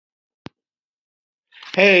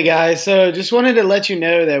Hey guys, so just wanted to let you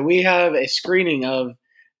know that we have a screening of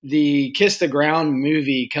the Kiss the Ground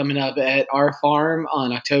movie coming up at our farm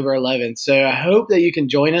on October 11th. So I hope that you can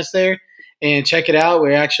join us there and check it out.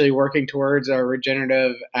 We're actually working towards our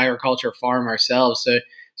regenerative agriculture farm ourselves. So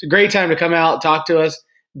it's a great time to come out, talk to us,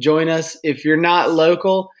 join us. If you're not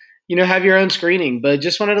local, have your own screening. But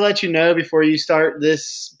just wanted to let you know before you start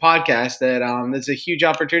this podcast that it's a huge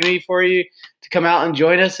opportunity for you to come out and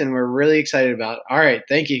join us, and we're really excited about it. All right,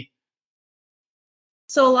 thank you.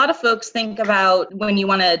 So a lot of folks think about when you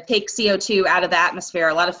want to take CO2 out of the atmosphere,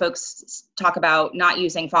 a lot of folks talk about not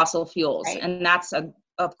using fossil fuels, Right. and that's,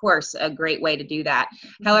 of course, a great way to do that.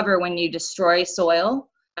 However, when you destroy soil,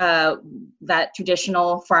 that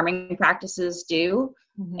traditional farming practices do,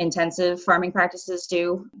 intensive farming practices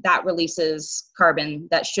do, that releases carbon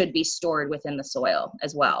that should be stored within the soil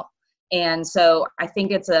as well. And so I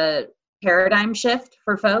think it's a paradigm shift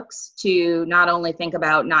for folks to not only think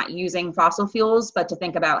about not using fossil fuels, but to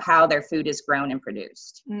think about how their food is grown and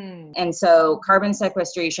produced. And so carbon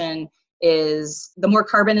sequestration is, the more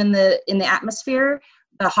carbon in the atmosphere,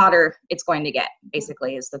 the hotter it's going to get,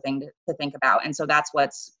 basically, is the thing to think about. And so that's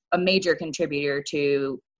what's a major contributor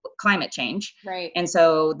to climate change. Right. And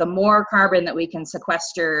so the more carbon that we can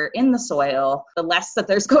sequester in the soil, the less that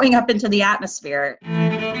there's going up into the atmosphere.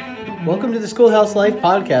 Welcome to the Schoolhouse Life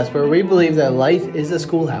podcast, where we believe that life is a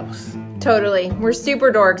schoolhouse. Totally. We're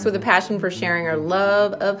super dorks with a passion for sharing our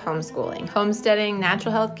love of homeschooling, homesteading,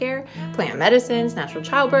 natural health care, plant medicines, natural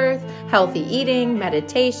childbirth, healthy eating,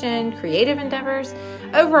 meditation, creative endeavors,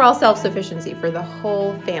 overall self-sufficiency for the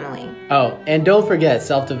whole family. Oh, and don't forget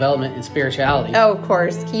self-development and spirituality. Oh, of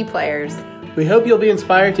course, key players. We hope you'll be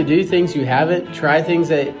inspired to do things you haven't, try things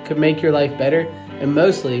that could make your life better, and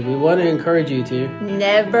mostly, we want to encourage you to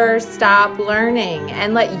never stop learning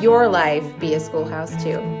and let your life be a schoolhouse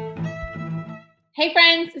too. Hey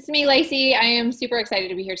friends, it's me, Lacey. I am super excited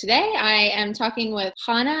to be here today. I am talking with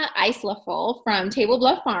Hannah Eisloeffel from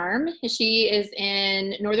Bluff Farm. She is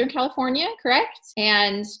in Northern California, correct?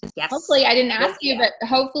 And Yes. Hopefully, I didn't ask you, but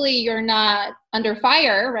hopefully you're not under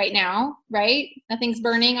fire right now, right? Nothing's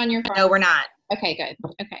burning on your farm? No, we're not. Okay, good.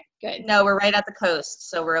 Okay, good. No, we're right at the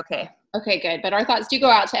coast, so we're okay. Okay, good. But our thoughts do go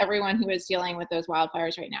out to everyone who is dealing with those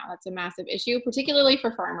wildfires right now. That's a massive issue, particularly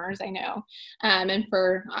for farmers, I know, and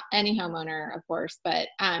for any homeowner, of course. But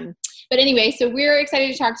anyway, so we're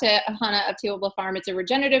excited to talk to Hannah of Bluff Farm. It's a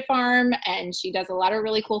regenerative farm, and she does a lot of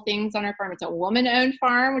really cool things on her farm. It's a woman-owned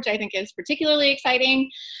farm, which I think is particularly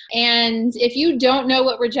exciting. And if you don't know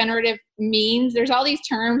what regenerative means, there's all these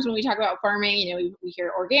terms when we talk about farming. You know, we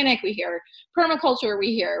hear organic, we hear permaculture,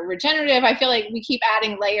 we hear regenerative. I feel like we keep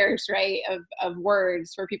adding layers, right, of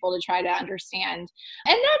words for people to try to understand.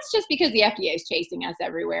 And that's just because the FDA is chasing us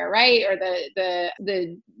everywhere, right? Or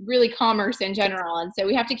the really commerce in general. And so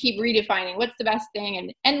we have to keep redefining what's the best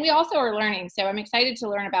thing. And we also are learning. So I'm excited to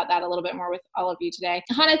learn about that a little bit more with all of you today.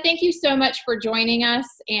 Hannah, thank you so much for joining us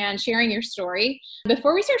and sharing your story.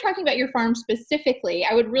 Before we start talking about your farm specifically,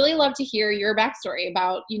 I would really love to hear your backstory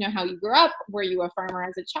about, how you grew up. Were you a farmer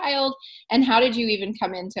as a child? And how did you even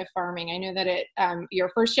come into farming? I know that you're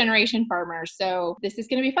first generation farmer, so this is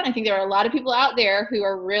going to be fun. I think there are a lot of people out there who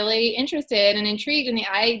are really interested and intrigued in the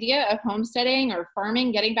idea of homesteading or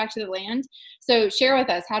farming, getting back to the land. So share with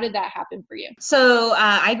us, how did that happen for you? So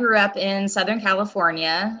I grew up in Southern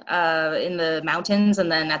California, in the mountains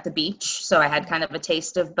and then at the beach. So I had kind of a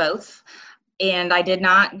taste of both. And I did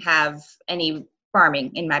not have any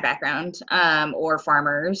farming in my background, or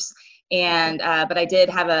farmers. But I did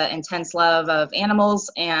have an intense love of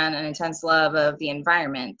animals and an intense love of the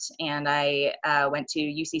environment. And I went to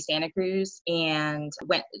UC Santa Cruz and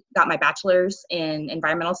got my bachelor's in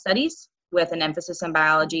environmental studies with an emphasis in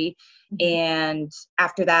biology. And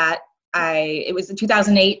after that, it was in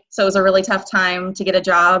 2008, so it was a really tough time to get a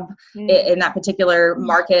job in that particular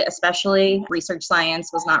market, especially. Research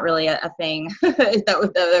science was not really a thing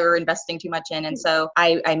that they were investing too much in. And so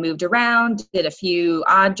I moved around, did a few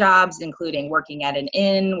odd jobs, including working at an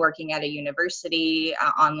inn, working at a university,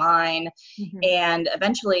 online. And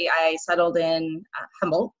eventually I settled in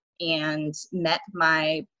Humboldt and met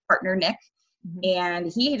my partner, Nick,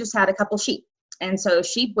 and he just had a couple sheep. And so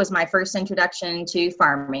sheep was my first introduction to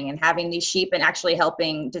farming, and having these sheep and actually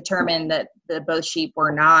helping determine that both sheep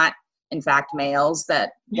were not, in fact, males,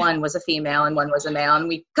 that one was a female and one was a male. And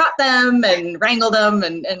we caught them and wrangled them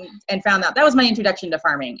and found out. That was my introduction to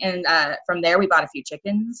farming. And from there, we bought a few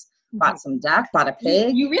chickens, bought some duck, bought a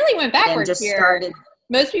pig. You really went backwards and just here. started.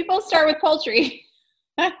 Most people start with poultry.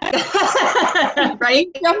 Right?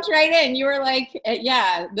 You jumped right in. You were like,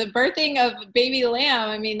 yeah, the birthing of baby lamb.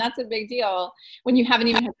 I mean, that's a big deal when you haven't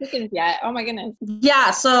even had chickens yet. Oh my goodness.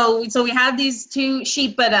 Yeah. So we had these 2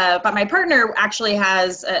 sheep, but my partner actually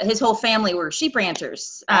has his whole family were sheep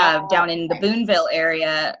ranchers down in the Boonville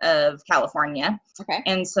area of California. Okay.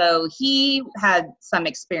 And so he had some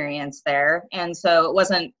experience there. And so it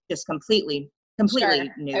wasn't just completely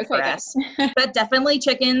new for us, but definitely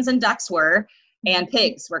chickens and ducks were. And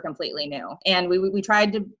pigs were completely new. And we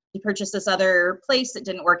tried to purchase this other place that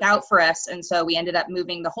didn't work out for us. And so we ended up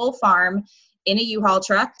moving the whole farm in a U-Haul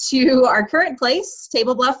truck to our current place,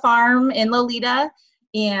 Table Bluff Farm in Lolita,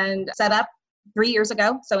 and set up 3 years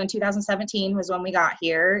ago. So in 2017 was when we got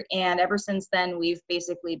here. And ever since then, we've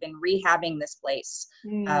basically been rehabbing this place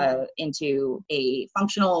into a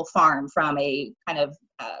functional farm from a kind of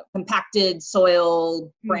compacted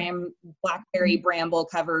soil, blackberry bramble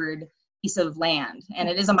covered piece of land. And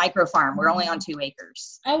it is a micro farm. We're only on 2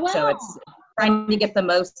 acres. Oh, wow. So it's trying to get the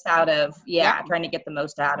most out of, trying to get the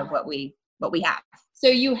most out of what we have. So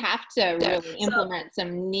you have to really implement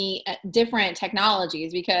some neat, different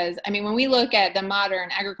technologies, because I mean, when we look at the modern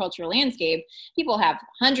agricultural landscape, people have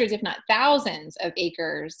hundreds, if not thousands of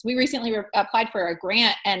acres. We recently applied for a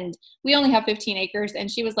grant and we only have 15 acres.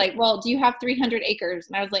 And she was like, well, do you have 300 acres?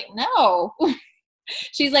 And I was like, no.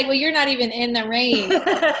 She's like, well, you're not even in the range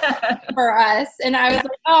for us. And I was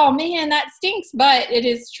like, oh man, that stinks. But it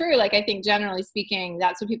is true. Like, I think generally speaking,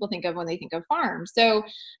 that's what people think of when they think of farms. So,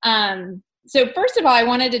 so first of all, I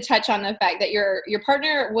wanted to touch on the fact that your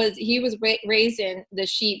partner was raised in the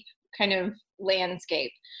sheep kind of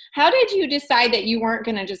landscape. How did you decide that you weren't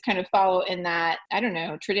going to just kind of follow in that, I don't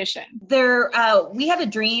know, tradition? We had a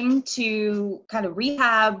dream to kind of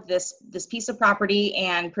rehab this piece very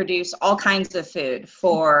and produce all kinds of food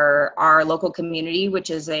for our local community, which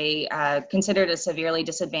is considered a severely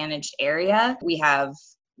disadvantaged area. We have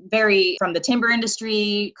from the timber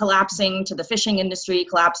industry collapsing to the fishing industry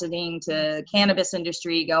collapsing to cannabis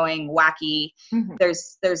industry going wacky.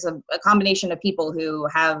 There's a combination of people who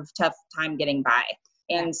have tough time getting by.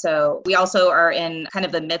 And so we also are in kind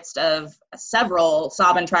of the midst of several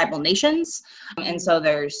Saban tribal nations. And so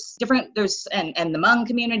there's the Hmong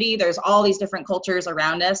community, there's all these different cultures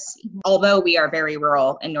around us, although we are very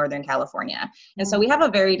rural in Northern California. And so we have a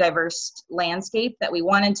very diverse landscape that we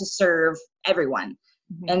wanted to serve everyone.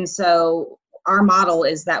 And so our model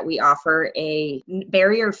is that we offer a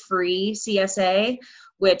barrier-free CSA,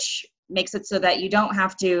 which makes it so that you don't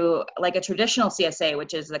have to, like a traditional CSA,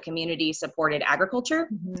 which is the community-supported agriculture,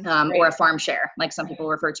 or a farm share, like some people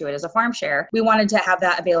refer to it as a farm share. We wanted to have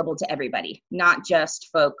that available to everybody, not just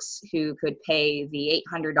folks who could pay the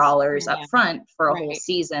 $800 up front for a whole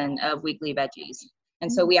season of weekly veggies.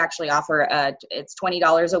 And so we actually offer, it's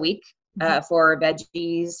 $20 a week. For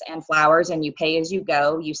veggies and flowers, and you pay as you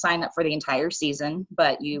go. You sign up for the entire season,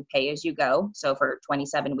 but you pay as you go. So for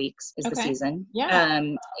 27 weeks is the season.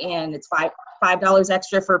 And it's $5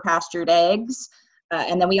 extra for pastured eggs.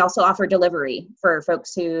 And then we also offer delivery for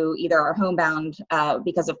folks who either are homebound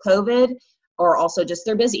because of COVID, or also just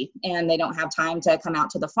they're busy and they don't have time to come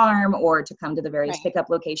out to the farm or to come to the various pickup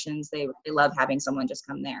locations. They love having someone just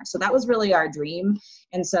come there. So that was really our dream.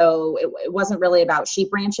 And so it wasn't really about sheep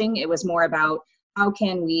ranching. It was more about how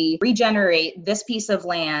can we regenerate this piece of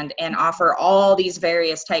land and offer all these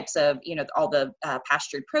various types of, all the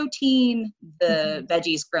pastured protein, the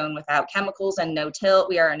veggies grown without chemicals and no-till.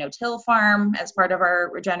 We are a no-till farm as part of our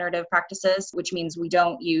regenerative practices, which means we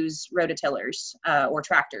don't use rototillers or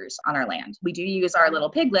tractors on our land. We do use our little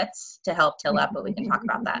piglets to help till up, but we can talk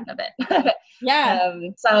about that in a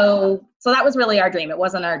bit. So that was really our dream. It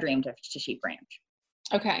wasn't our dream to sheep ranch.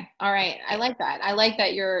 Okay. All right. I like that. I like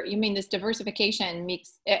that you mean this diversification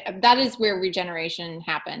makes that is where regeneration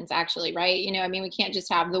happens actually, right? We can't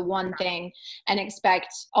just have the one thing and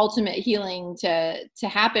expect ultimate healing to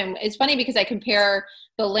happen. It's funny because I compare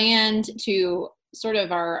the land to sort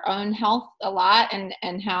of our own health a lot,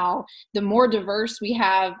 and how the more diverse we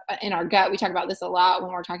have in our gut, we talk about this a lot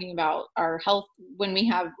when we're talking about our health, when we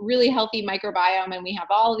have really healthy microbiome and we have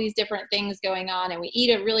all these different things going on and we eat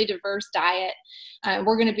a really diverse diet,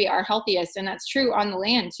 we're going to be our healthiest. And that's true on the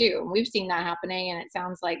land too. We've seen that happening, and it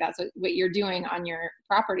sounds like that's what you're doing on your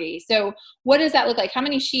property. So what does that look like? How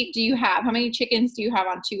many sheep do you have? How many chickens do you have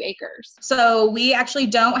on 2 acres? So we actually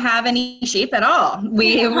don't have any sheep at all.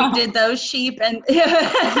 We did those sheep and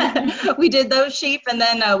we did those sheep. And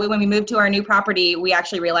then when we moved to our new property, we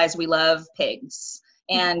actually realized we love pigs.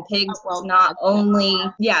 And pigs pigs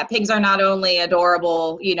are not only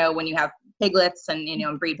adorable, when you have piglets and,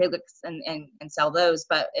 and breed piglets and sell those,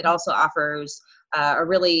 but it also offers a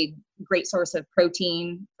really great source of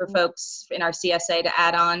protein for folks in our CSA to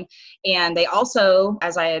add on. And they also,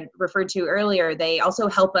 as I had referred to earlier, they also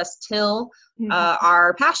help us till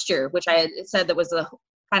our pasture, which I had said that was a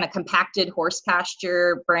kind of compacted horse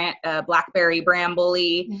pasture, blackberry,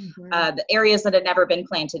 brambly, the areas that had never been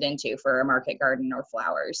planted into for a market garden or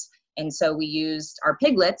flowers. And so we used our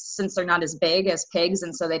piglets, since they're not as big as pigs,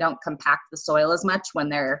 and so they don't compact the soil as much when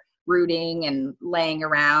they're rooting and laying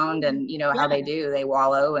around, and how they do, they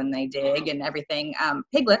wallow and they dig and everything.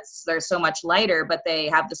 Piglets, they're so much lighter, but they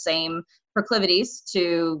have the same proclivities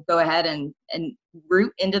to go ahead and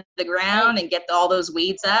root into the ground and get all those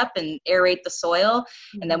weeds up and aerate the soil.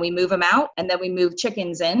 And then we move them out, and then we move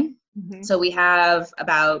chickens in. So we have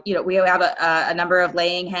about, we have a number of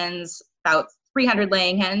laying hens, about 300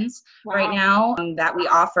 laying hens right now that we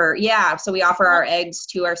offer. So we offer our eggs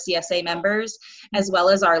to our CSA members, as well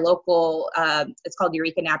as our local, it's called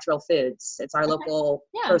Eureka Natural Foods. It's our local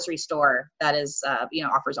grocery store that is,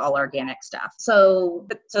 offers all organic stuff. So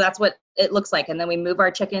that's what it looks like. And then we move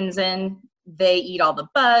our chickens in. They eat all the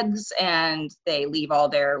bugs and they leave all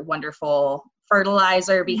their wonderful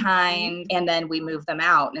fertilizer behind, and then we move them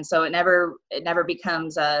out. And so it never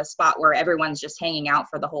becomes a spot where everyone's just hanging out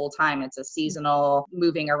for the whole time. It's a seasonal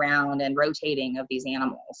moving around and rotating of these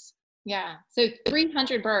animals. Yeah. So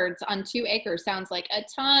 300 birds on 2 acres sounds like a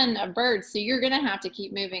ton of birds. So you're going to have to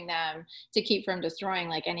keep moving them to keep from destroying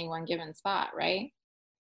like any one given spot, right?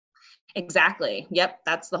 Exactly. Yep.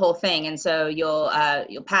 That's the whole thing. And so you'll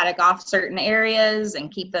paddock off certain areas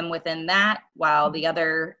and keep them within that while the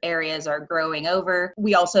other areas are growing over.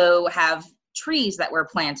 We also have trees that we're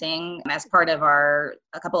planting as part of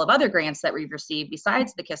a couple of other grants that we've received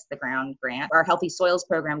besides the Kiss the Ground grant. Our Healthy Soils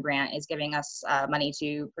Program grant is giving us money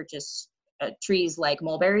to purchase trees like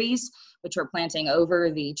mulberries, which we're planting over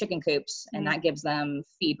the chicken coops, and that gives them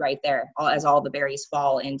feed right there as all the berries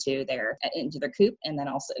fall into their coop, and then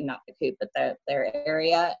also not the coop, but their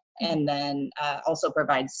area, and then also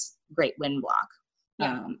provides great wind block.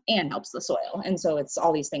 And helps the soil. And so it's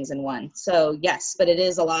all these things in one. So yes, but it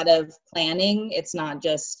is a lot of planning. It's not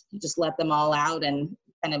just let them all out and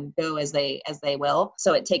kind of go as they will.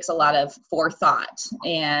 So it takes a lot of forethought,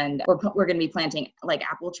 and we're going to be planting like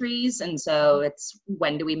apple trees. And so it's,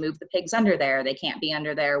 when do we move the pigs under there? They can't be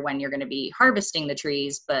under there when you're going to be harvesting the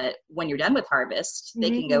trees, but when you're done with harvest, they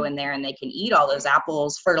can go in there and they can eat all those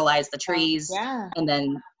apples, fertilize the trees, and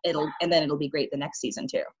then it'll be great the next season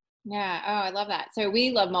too. Yeah. Oh, I love that. So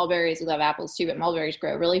we love mulberries. We love apples too, but mulberries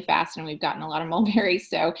grow really fast, and we've gotten a lot of mulberries.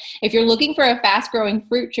 So if you're looking for a fast growing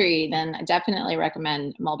fruit tree, then I definitely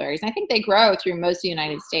recommend mulberries. And I think they grow through most of the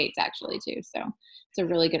United States actually too. So it's a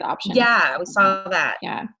really good option. Yeah, we saw that.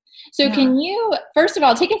 Yeah. So can you, first of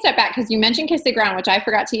all, take a step back, because you mentioned Kiss the Ground, which I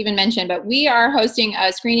forgot to even mention, but we are hosting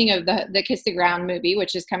a screening of the Kiss the Ground movie,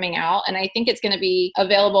 which is coming out. And I think it's going to be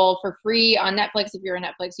available for free on Netflix if you're a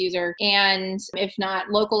Netflix user. And if not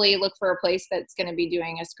locally, look for a place that's going to be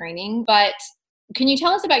doing a screening. But can you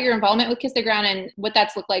tell us about your involvement with Kiss the Ground and what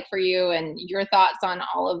that's looked like for you and your thoughts on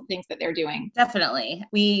all of the things that they're doing? Definitely.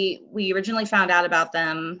 We originally found out about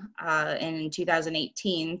them in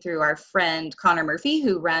 2018 through our friend Connor Murphy,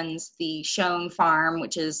 who runs the Schoen Farm,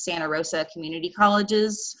 which is Santa Rosa Community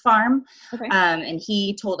College's farm. Okay. And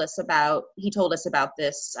he told us about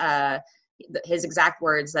this, his exact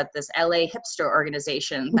words, that this LA hipster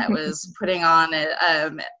organization that was putting on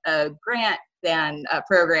a grant and a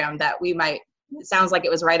program that it sounds like it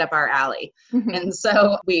was right up our alley. And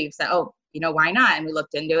so we said, why not? And we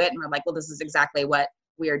looked into it and we're like, well, this is exactly what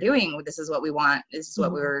we are doing. This is what we want. This is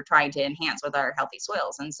what we were trying to enhance with our Healthy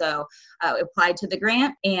Soils. And so we applied to the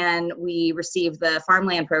grant, and we received the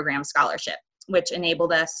Farmland Program Scholarship, which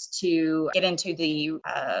enabled us to get into the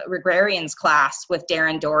Regrarians class with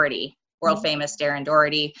Darren Doherty, world famous Darren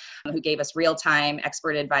Doherty, who gave us real-time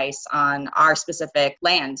expert advice on our specific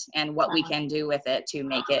land and what we can do with it to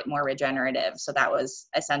make it more regenerative. So that was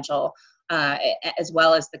essential, as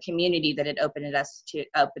well as the community that it opened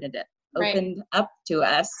up to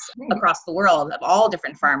us across the world, of all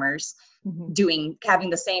different farmers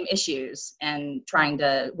having the same issues and trying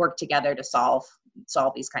to work together to solve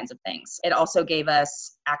these kinds of things. It also gave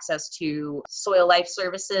us access to soil life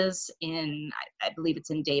services I believe it's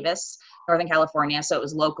in Davis, Northern California. So it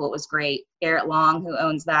was local. It was great. Garrett Long, who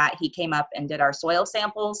owns that, he came up and did our soil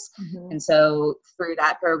samples. And so through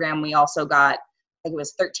that program, we also got, I think it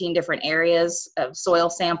was 13 different areas of soil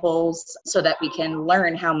samples, so that we can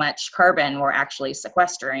learn how much carbon we're actually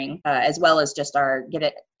sequestering, as well as just get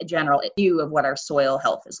a general view of what our soil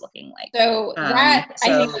health is looking like. So that,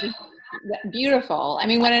 I think, beautiful. I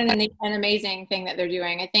mean, what an amazing thing that they're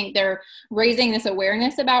doing. I think they're raising this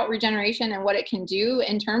awareness about regeneration and what it can do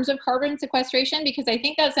in terms of carbon sequestration, because I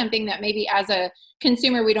think that's something that maybe as a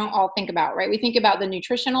consumer we don't all think about, right? We think about the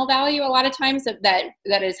nutritional value a lot of times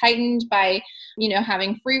that is heightened by,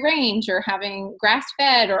 having free range or having grass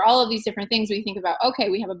fed or all of these different things. We think about, okay,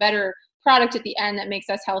 we have a better product at the end that makes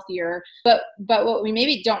us healthier. But what we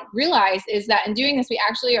maybe don't realize is that in doing this, we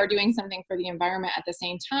actually are doing something for the environment at the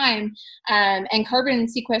same time. And carbon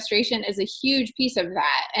sequestration is a huge piece of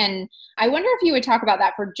that. And I wonder if you would talk about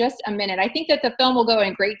that for just a minute. I think that the film will go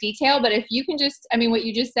in great detail, but if you can just, what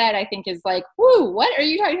you just said, I think is like, whoo, what are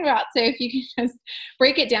you talking about? So if you can just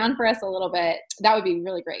break it down for us a little bit, that would be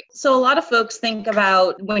really great. So a lot of folks think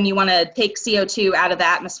about when you want to take CO2 out of the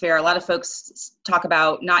atmosphere, a lot of folks talk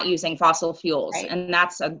about not using fossil fuels. Right. And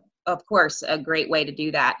that's of course, a great way to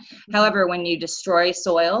do that. Mm-hmm. However, when you destroy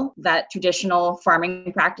soil that traditional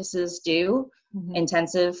farming practices do, mm-hmm.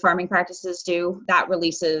 intensive farming practices do, that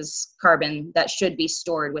releases carbon that should be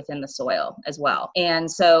stored within the soil as well. And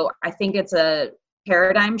so I think it's a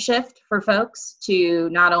paradigm shift for folks to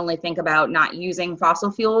not only think about not using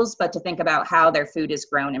fossil fuels, but to think about how their food is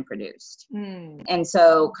grown and produced. Mm. And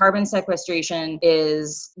so carbon sequestration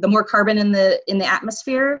is the more carbon in the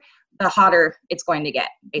atmosphere, the hotter it's going to get,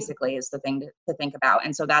 basically, is the thing to think about.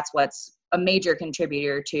 And so that's what's a major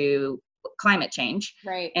contributor to climate change.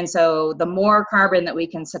 Right. And so the more carbon that we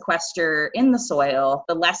can sequester in the soil,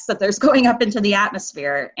 the less that there's going up into the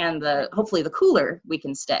atmosphere, and hopefully the cooler we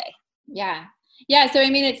can stay. Yeah. Yeah. So,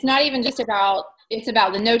 it's not even just about, it's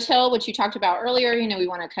about the no-till, which you talked about earlier. We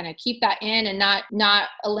want to kind of keep that in and not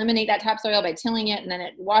eliminate that topsoil by tilling it, and then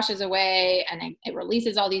it washes away and it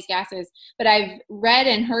releases all these gases. But I've read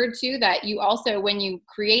and heard too that you also, when you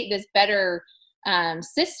create this better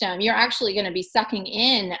system, you're actually going to be sucking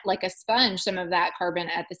in like a sponge some of that carbon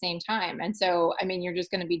at the same time. And so, you're just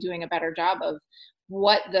going to be doing a better job of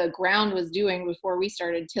what the ground was doing before we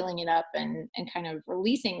started tilling it up and kind of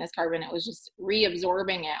releasing this carbon. It was just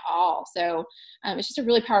reabsorbing it all. So it's just a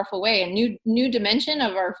really powerful way, a new dimension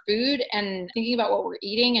of our food, and thinking about what we're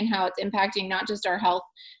eating and how it's impacting not just our health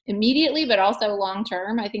immediately, but also long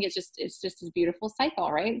term. I think it's just this beautiful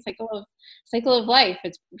cycle, right? Cycle of life.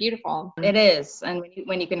 It's beautiful. It is. And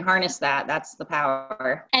when you can harness that, that's the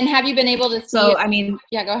power. And have you been able to see? So,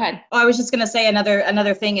 yeah, go ahead. I was just going to say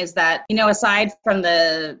another thing is that, aside from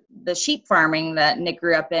the sheep farming that Nick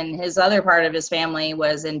grew up in, his other part of his family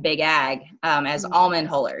was in big ag as almond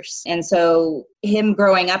hullers. And so him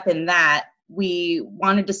growing up in that, we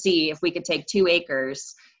wanted to see if we could take 2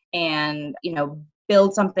 acres and,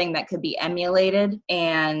 build something that could be emulated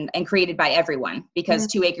and created by everyone, because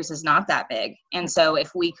 2 acres is not that big. And so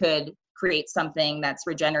if we could create something that's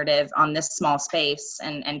regenerative on this small space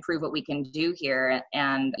and prove what we can do here,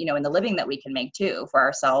 and, in the living that we can make too for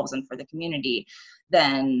ourselves and for the community,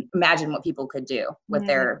 then imagine what people could do with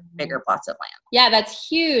their bigger plots of land. Yeah, that's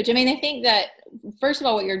huge. I think that, first of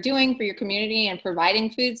all, what you're doing for your community and providing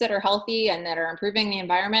foods that are healthy and that are improving the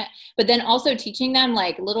environment, but then also teaching them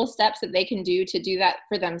like little steps that they can do to do that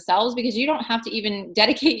for themselves, because you don't have to even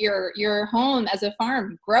dedicate your home as a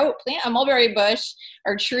farm. Plant a mulberry bush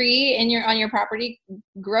or tree on your property,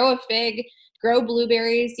 grow a fig, grow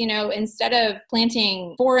blueberries, instead of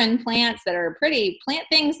planting foreign plants that are pretty, plant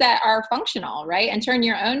things that are functional, right? And turn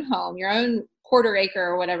your own home, your own quarter acre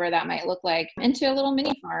or whatever that might look like, into a little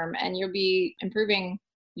mini farm, and you'll be improving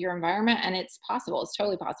your environment. And it's possible. It's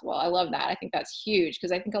totally possible. I love that. I think that's huge,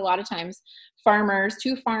 because I think a lot of times farmers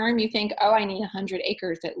to farm, you think, oh, I need 100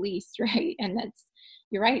 acres at least, right? And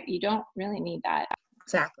you're right. You don't really need that.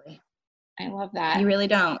 Exactly. I love that. You really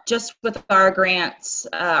don't. Just with our grants,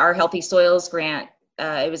 our Healthy Soils grant,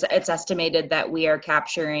 it's estimated that we are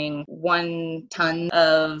capturing 1 ton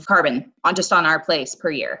of carbon on our place per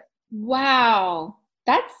year. Wow.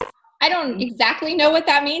 I don't exactly know what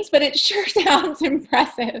that means, but it sure sounds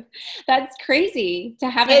impressive. That's crazy to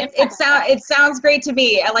have it. It sounds great to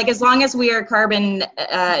me. Like, as long as we are carbon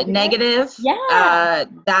negative,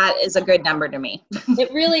 that is a good number to me.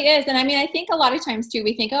 It really is. And I think a lot of times too,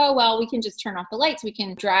 we think, oh, well, we can just turn off the lights. We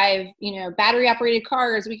can drive, battery operated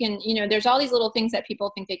cars. We can, there's all these little things that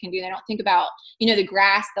people think they can do. They don't think about, the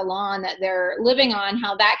grass, the lawn that they're living on,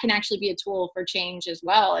 how that can actually be a tool for change as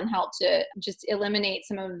well, and help to just eliminate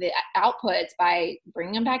some of the outputs by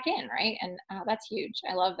bringing them back in, right? And that's huge.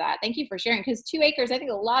 I love that. Thank you for sharing, because 2 acres, I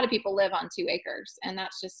think a lot of people live on 2 acres, and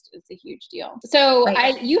it's a huge deal. So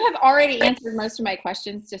right. You have already answered most of my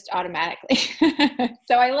questions just automatically.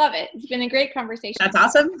 So I love it. It's been a great conversation. That's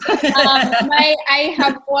awesome. I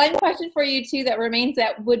have one question for you too that remains,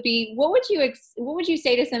 that would be, what would you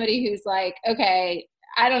say to somebody who's like, okay,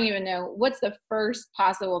 I don't even know what's the first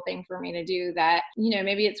possible thing for me to do that,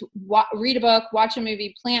 maybe it's read a book, watch a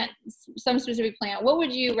movie, plant some specific plant. What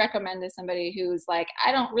would you recommend to somebody who's like,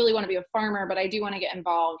 I don't really want to be a farmer, but I do want to get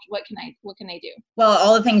involved? What can they do? Well,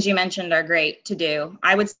 all the things you mentioned are great to do.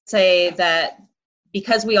 I would say that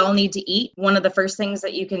because we all need to eat, one of the first things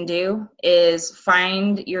that you can do is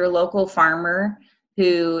find your local farmer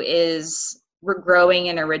who is growing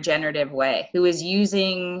in a regenerative way, who is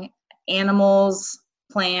using animals,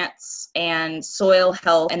 plants, and soil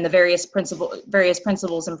health and the various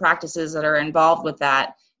principles and practices that are involved with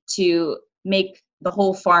that to make the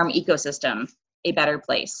whole farm ecosystem a better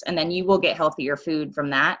place. And then you will get healthier food from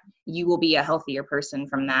that. You will be a healthier person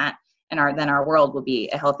from that. And then our world will be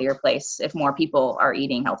a healthier place if more people are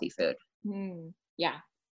eating healthy food. Yeah.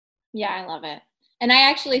 Yeah, I love it. And I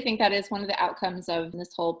actually think that is one of the outcomes of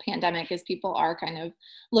this whole pandemic is people are kind of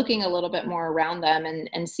looking a little bit more around them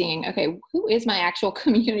and seeing, okay, who is my actual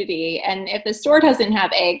community? And if the store doesn't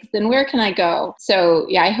have eggs, then where can I go? So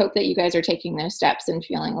yeah, I hope that you guys are taking those steps and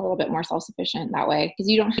feeling a little bit more self-sufficient that way, because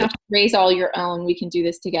you don't have to raise all your own. We can do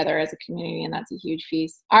this together as a community, and that's a huge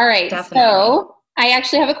piece. All right. Definitely. So I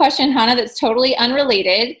actually have a question, Hannah, that's totally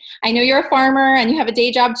unrelated. I know you're a farmer and you have a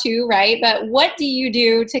day job too, right? But what do you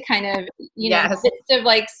do to kind of, in the midst of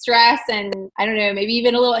like stress and I don't know, maybe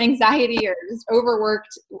even a little anxiety or just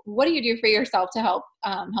overworked, what do you do for yourself to help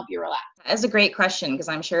you relax? That's a great question, because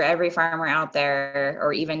I'm sure every farmer out there,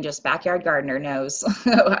 or even just backyard gardener, knows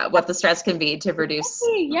what the stress can be to produce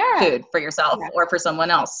food for yourself or for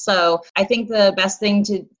someone else. So I think the best thing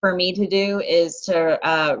for me to do is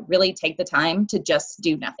to really take the time to just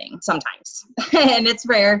do nothing sometimes. And it's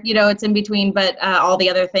rare, it's in between, but all the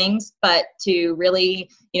other things, but to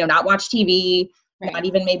really, not watch TV, not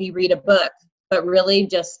even maybe read a book, but really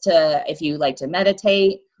just if you like to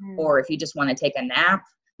meditate or if you just want to take a nap,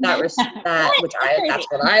 that's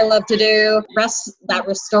what I love to do. That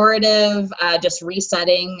restorative, just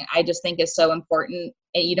resetting, I just think is so important.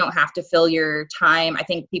 You don't have to fill your time. I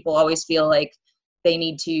think people always feel like they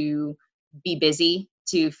need to be busy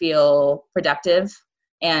to feel productive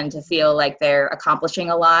and to feel like they're accomplishing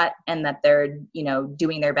a lot and that they're,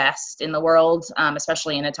 doing their best in the world,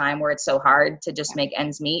 especially in a time where it's so hard to just make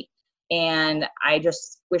ends meet. And I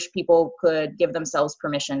just wish people could give themselves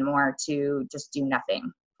permission more to just do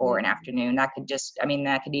nothing for an afternoon. That could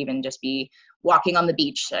even just be walking on the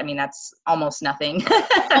beach. I mean, that's almost nothing,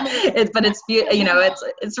 but it's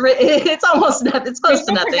almost nothing. It's close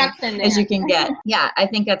to nothing as you can get. Yeah, I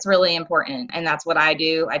think that's really important. And that's what I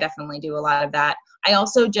do. I definitely do a lot of that. I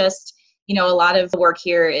also just, a lot of the work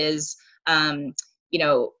here is,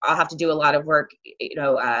 I'll have to do a lot of work,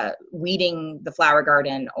 weeding the flower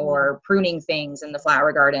garden or pruning things in the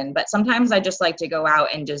flower garden. But sometimes I just like to go out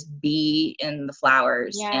and just be in the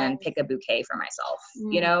flowers and pick a bouquet for myself,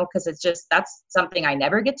 because that's something I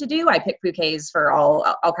never get to do. I pick bouquets for all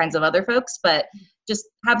kinds of other folks, but just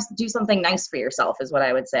do something nice for yourself is what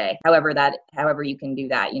I would say. However you can do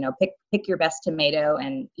that, pick your best tomato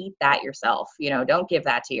and eat that yourself. Don't give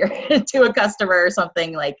that to a customer or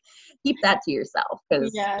something. Like, keep that to yourself,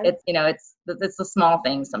 because it's the small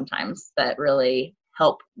things sometimes that really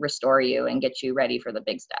help restore you and get you ready for the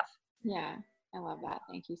big stuff. Yeah. I love that.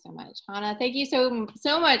 Thank you so much, Hannah. Thank you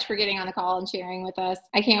so much for getting on the call and sharing with us.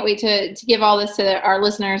 I can't wait to give all this to our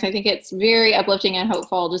listeners. I think it's very uplifting and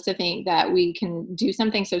hopeful just to think that we can do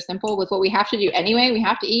something so simple with what we have to do anyway. We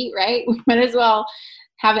have to eat, right? We might as well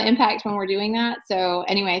have an impact when we're doing that. So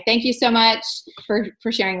anyway, thank you so much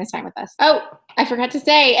for sharing this time with us. Oh, I forgot to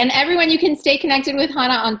say, and everyone, you can stay connected with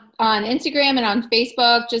Hannah on Instagram and on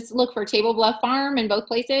Facebook. Just look for Table Bluff Farm in both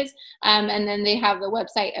places. And then they have the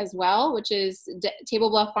website as well, which is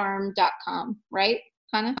tableblufffarm.com, right,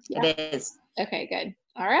 Hannah? Yeah. It is. Okay, good.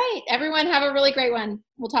 All right, everyone, have a really great one.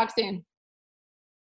 We'll talk soon.